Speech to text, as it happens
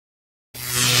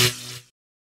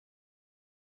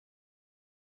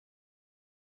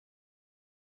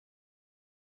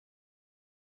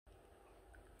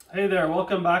Hey there,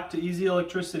 welcome back to Easy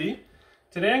Electricity.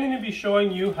 Today I'm going to be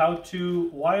showing you how to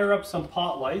wire up some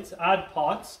pot lights, add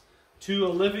pots to a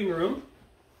living room.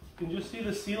 You can just see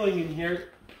the ceiling in here.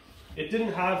 It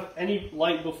didn't have any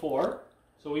light before,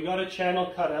 so we got a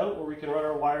channel cut out where we can run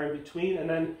our wire in between, and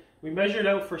then we measured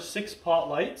out for 6 pot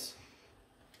lights.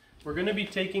 We're going to be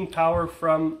taking power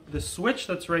from the switch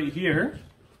that's right here,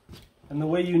 and the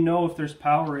way you know if there's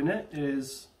power in it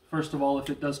is, first of all, if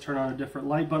it does turn on a different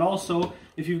light, but also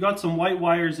if you've got some white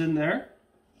wires in there,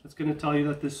 that's going to tell you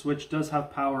that this switch does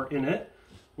have power in it.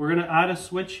 We're going to add a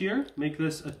switch here, make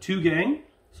this a 2-gang,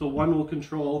 so one will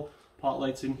control pot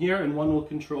lights in here and one will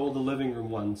control the living room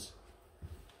ones.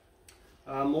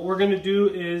 What we're going to do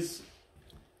is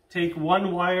take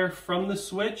one wire from the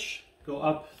switch, go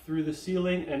up through the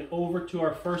ceiling and over to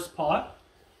our first pot,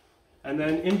 and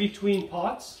then in between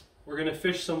pots we're going to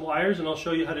fish some wires, and I'll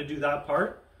show you how to do that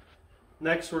part.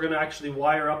 Next, we're going to actually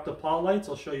wire up the pot lights.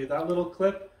 I'll show you that little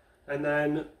clip, and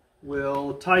then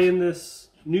we'll tie in this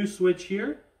new switch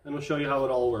here and we'll show you how it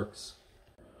all works.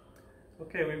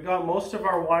 Okay, we've got most of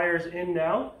our wires in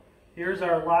now. Here's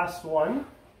our last one.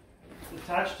 It's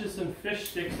attached to some fish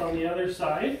sticks on the other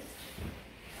side,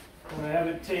 and I have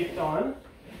it taped on.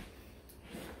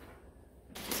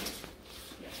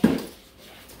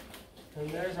 And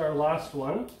there's our last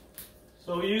one.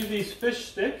 So we use these fish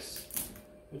sticks,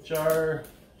 which are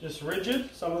just rigid.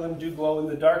 Some of them do glow in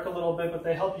the dark a little bit, but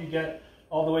they help you get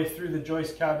all the way through the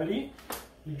joist cavity.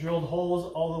 We drilled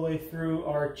holes all the way through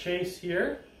our chase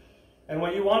here. And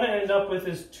what you want to end up with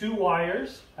is 2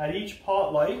 wires at each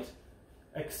pot light,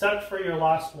 except for your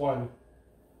last one.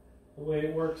 The way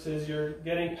it works is you're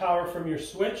getting power from your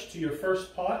switch to your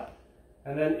first pot,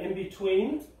 and then in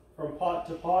between, from pot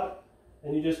to pot,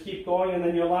 and you just keep going, and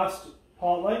then your last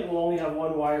pot light will only have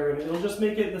 1 wire in it. It'll just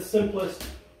make it the simplest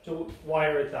to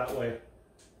wire it that way.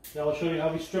 Now I'll show you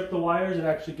how we strip the wires and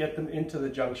actually get them into the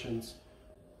junctions.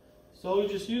 So we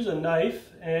just use a knife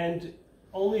and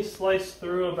only slice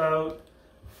through about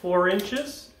 4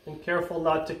 inches, and careful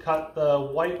not to cut the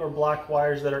white or black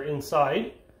wires that are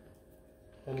inside.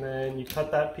 And then you cut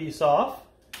that piece off.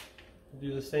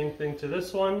 Do the same thing to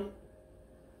this one.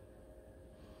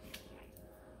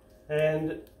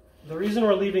 And the reason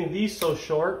we're leaving these so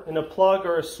short, in a plug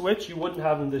or a switch you wouldn't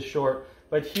have them this short,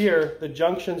 but here the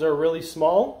junctions are really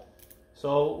small,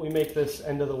 so we make this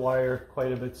end of the wire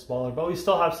quite a bit smaller, but we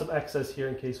still have some excess here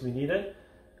in case we need it.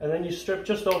 And then you strip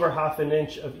just over ½ an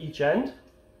inch of each end,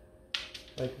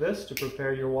 like this, to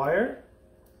prepare your wire.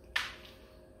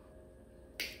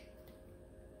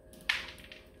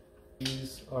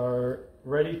 These are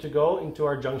ready to go into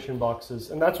our junction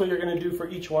boxes, and that's what you're going to do for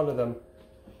each one of them.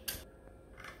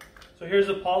 So here's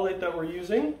a pot light that we're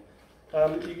using.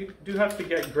 You do have to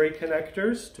get gray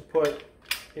connectors to put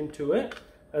into it.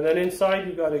 And then inside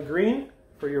you've got a green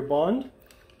for your bond,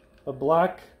 a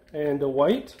black and a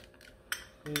white.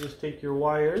 You just take your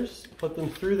wires, put them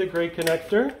through the gray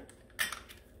connector,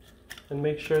 and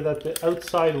make sure that the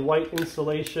outside white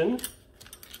insulation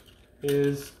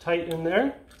is tight in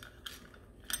there.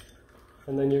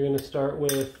 And then you're going to start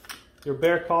with your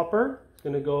bare copper. It's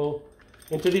going to go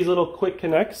into these little quick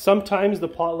connects. Sometimes the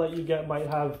pot light you get might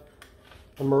have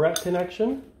a Moret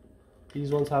connection.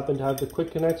 These ones happen to have the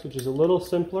quick connects, which is a little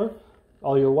simpler.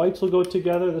 All your whites will go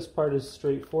together. This part is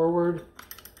straightforward.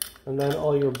 And then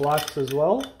all your blacks as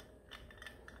well.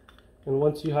 And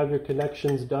once you have your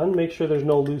connections done, make sure there's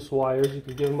no loose wires. You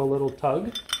can give them a little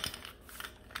tug.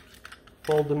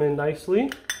 Fold them in nicely.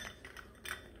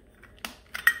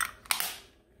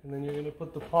 And then you're going to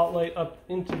put the pot light up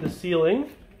into the ceiling.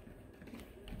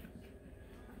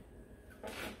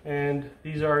 And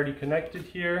these are already connected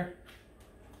here.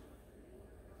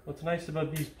 What's nice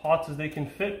about these pots is they can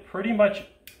fit pretty much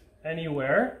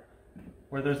anywhere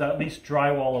where there's at least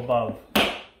drywall above.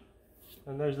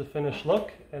 And there's the finished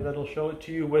look, and that'll show it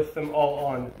to you with them all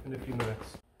on in a few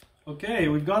minutes. Okay,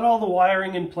 we've got all the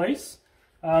wiring in place.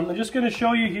 I'm just going to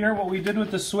show you here what we did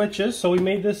with the switches. So we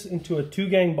made this into a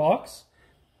 2-gang box.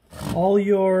 All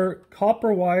your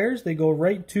copper wires, they go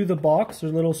right to the box. They're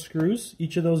little screws.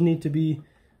 Each of those need to be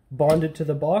bonded to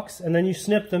the box, and then you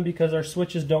snip them because our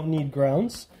switches don't need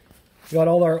grounds. We got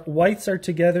all our whites are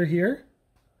together here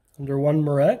under 1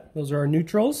 Moret. Those are our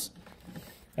neutrals.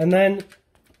 And then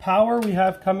power we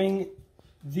have coming,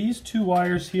 these 2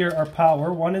 wires here are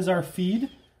power. One is our feed,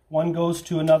 one goes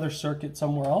to another circuit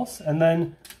somewhere else, and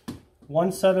then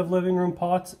 1 set of living room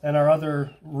pots and our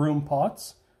other room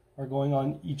pots are going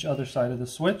on each other side of the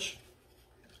switch.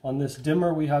 On this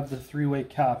dimmer we have the 3-way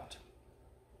capped.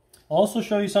 I'll also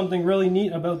show you something really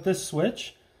neat about this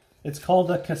switch. It's called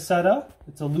a cassetta.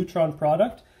 It's a Lutron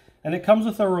product. And it comes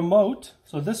with a remote.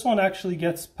 So this one actually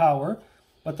gets power,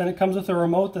 but then it comes with a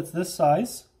remote that's this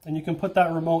size, and you can put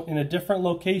that remote in a different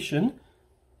location,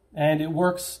 and it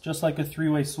works just like a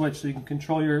three-way switch. So you can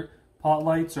control your pot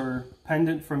lights or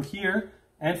pendant from here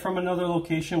and from another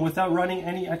location without running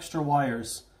any extra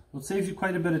wires. It saves you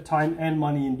quite a bit of time and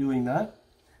money in doing that.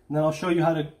 And then I'll show you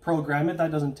how to program it.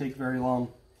 That doesn't take very long.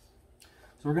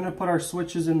 So we're going to put our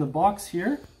switches in the box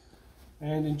here,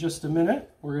 and in just a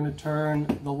minute we're going to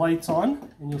turn the lights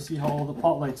on and you'll see how all the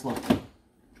pot lights look.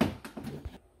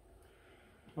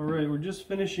 Alright, we're just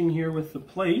finishing here with the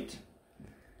plate,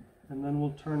 and then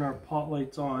we'll turn our pot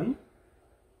lights on.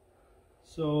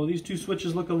 So these two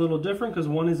switches look a little different because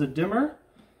one is a dimmer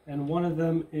and one of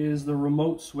them is the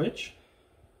remote switch,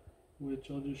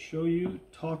 which I'll just show you.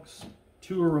 Talks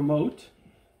to a remote,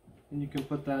 and you can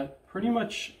put that pretty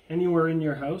much anywhere in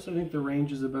your house. I think the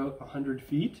range is about 100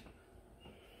 feet,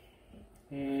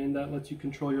 and that lets you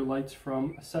control your lights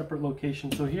from a separate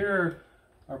location. So here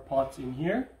are our pots in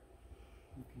here.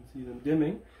 You can see them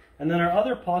dimming, and then our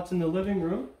other pots in the living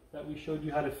room that we showed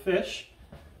you how to fish.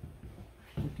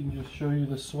 We can just show you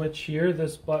the switch here.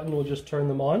 This button will just turn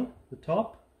them on, the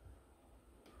top,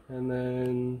 and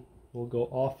then we'll go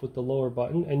off with the lower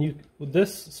button. And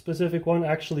this specific one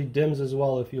actually dims as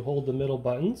well. If you hold the middle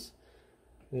buttons,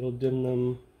 it'll dim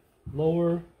them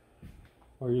lower,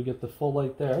 or you get the full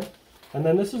light there. And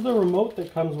then this is the remote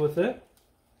that comes with it.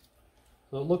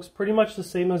 So it looks pretty much the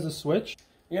same as the switch.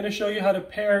 I'm going to show you how to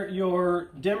pair your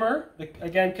dimmer,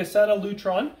 again, Caseta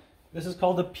Lutron. This is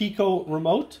called the Pico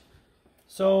remote.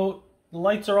 So the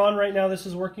lights are on right now. This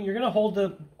is working. You're going to hold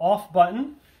the off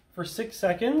button for 6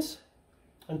 seconds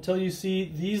until you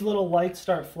see these little lights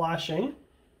start flashing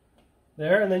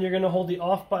there, and then you're going to hold the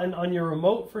off button on your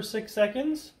remote for 6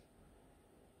 seconds,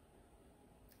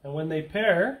 and when they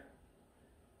pair,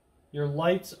 your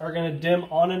lights are going to dim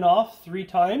on and off 3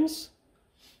 times,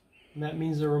 and that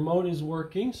means the remote is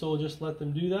working. So we'll just let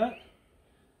them do that,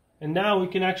 and now we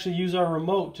can actually use our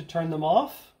remote to turn them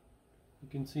off. You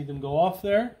can see them go off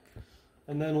there,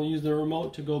 and then we'll use the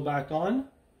remote to go back on.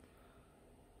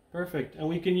 Perfect. And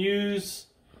we can use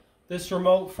this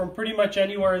remote from pretty much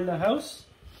anywhere in the house.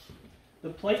 The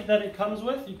plate that it comes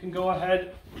with, you can go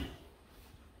ahead,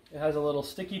 it has a little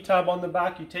sticky tab on the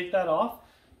back. You take that off,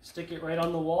 stick it right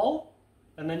on the wall,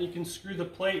 and then you can screw the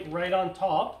plate right on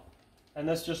top, and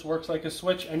this just works like a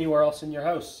switch anywhere else in your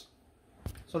house.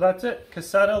 So that's it.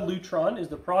 Caseta Lutron is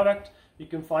the product. You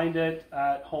can find it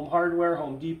at Home Hardware,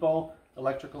 Home Depot,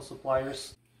 electrical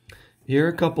suppliers. Here are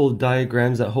a couple of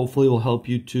diagrams that hopefully will help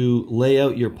you to lay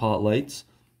out your pot lights.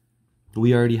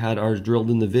 We already had ours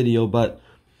drilled in the video, but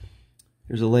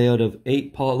here's a layout of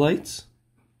 8 pot lights.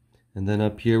 And then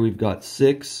up here we've got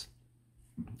 6.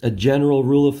 A general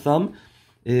rule of thumb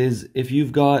is if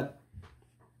you've got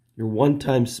your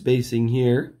 1-time spacing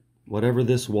here, whatever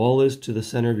this wall is to the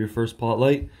center of your first pot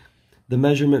light, the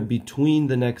measurement between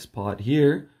the next pot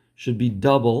here should be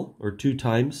double or 2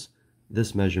 times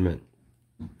this measurement.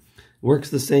 Works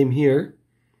the same here.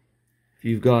 If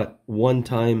you've got 1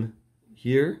 time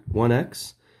here,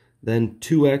 1x, then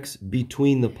 2x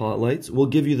between the pot lights will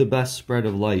give you the best spread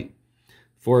of light.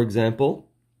 For example,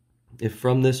 if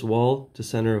from this wall to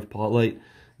center of pot light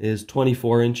is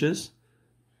 24 inches,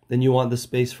 then you want the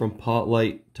space from pot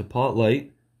light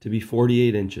to be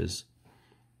 48 inches.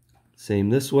 Same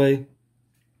this way.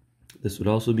 This would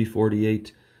also be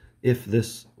 48 if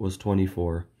this was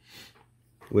 24.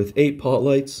 With 8 pot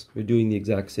lights, you're doing the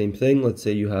exact same thing. Let's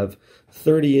say you have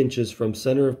 30 inches from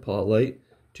center of pot light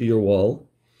to your wall.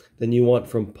 Then you want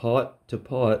from pot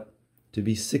to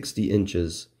be 60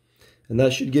 inches. And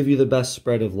that should give you the best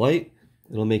spread of light.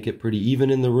 It'll make it pretty even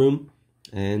in the room,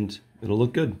 and it'll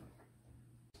look good.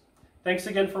 Thanks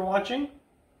again for watching.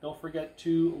 Don't forget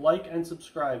to like and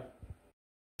subscribe.